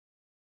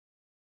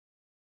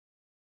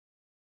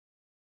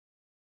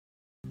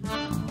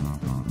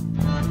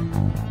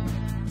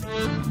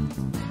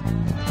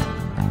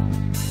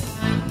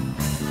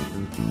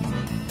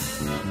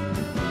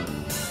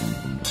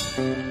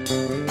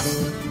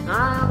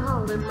I'm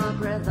holding my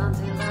breath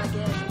until I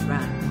get it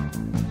right.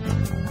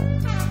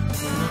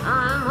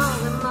 I'm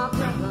holding my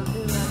breath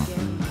until I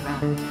get it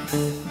right.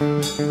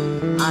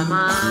 I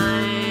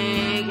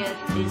might get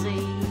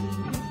dizzy,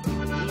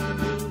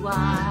 easy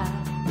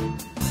wide,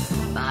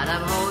 but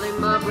I'm holding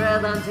my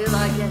breath until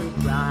I get it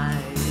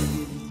right.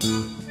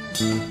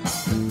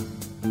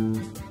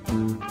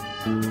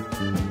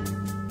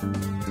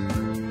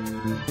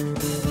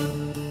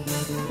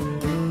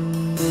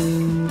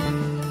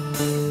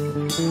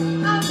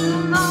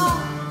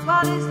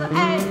 What is the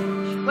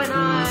age when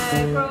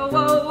I grow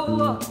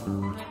old?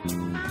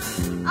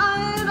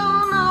 I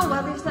don't know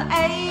what is the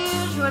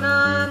age when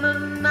I'm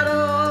an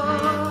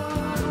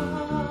adult.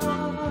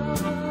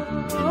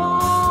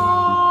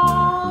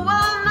 Oh,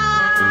 when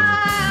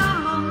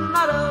I'm an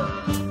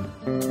adult.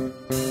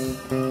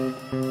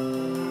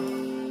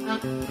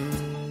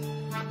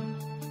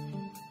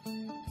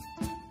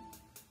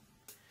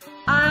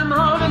 I'm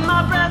holding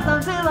my breath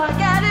until I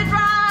get it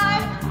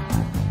right.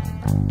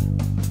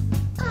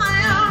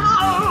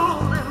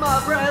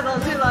 My breath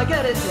until I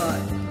get it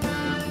right.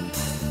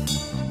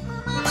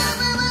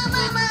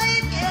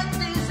 It gets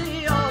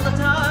dizzy all the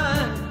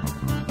time,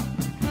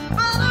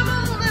 but I'm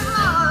holding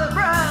my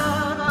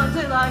breath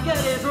until I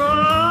get it right.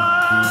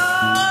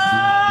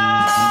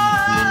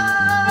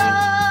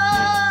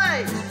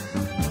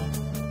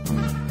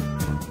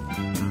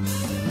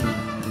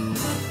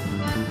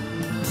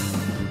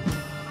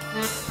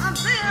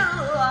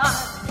 Until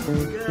I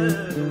get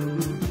it right.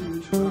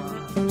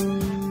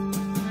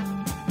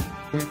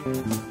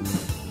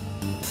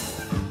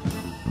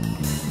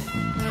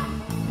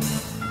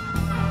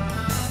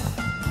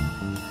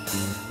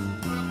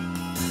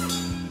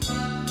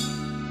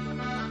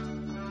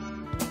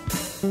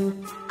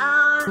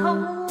 I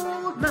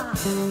hold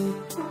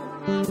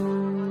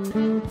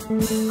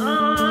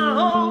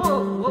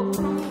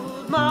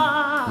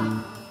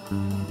my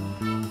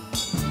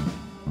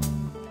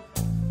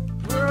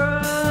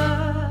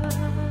breath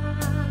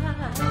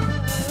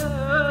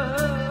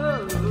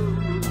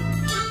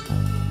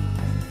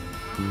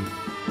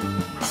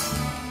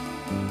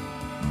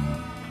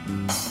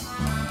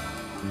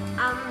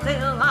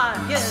until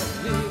I get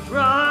it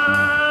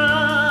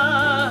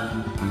right.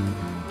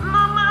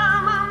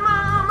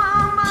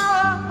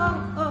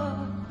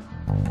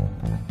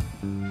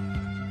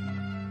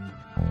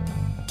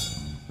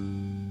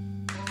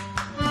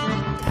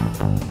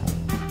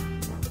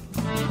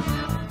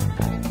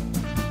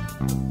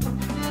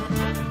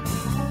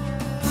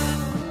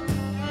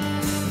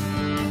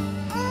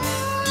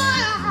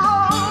 I'm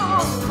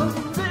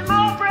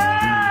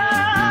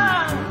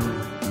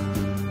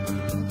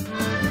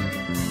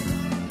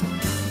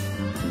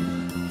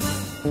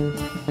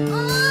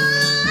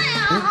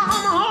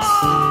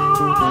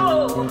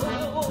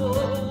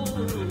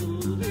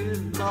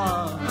holding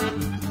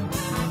my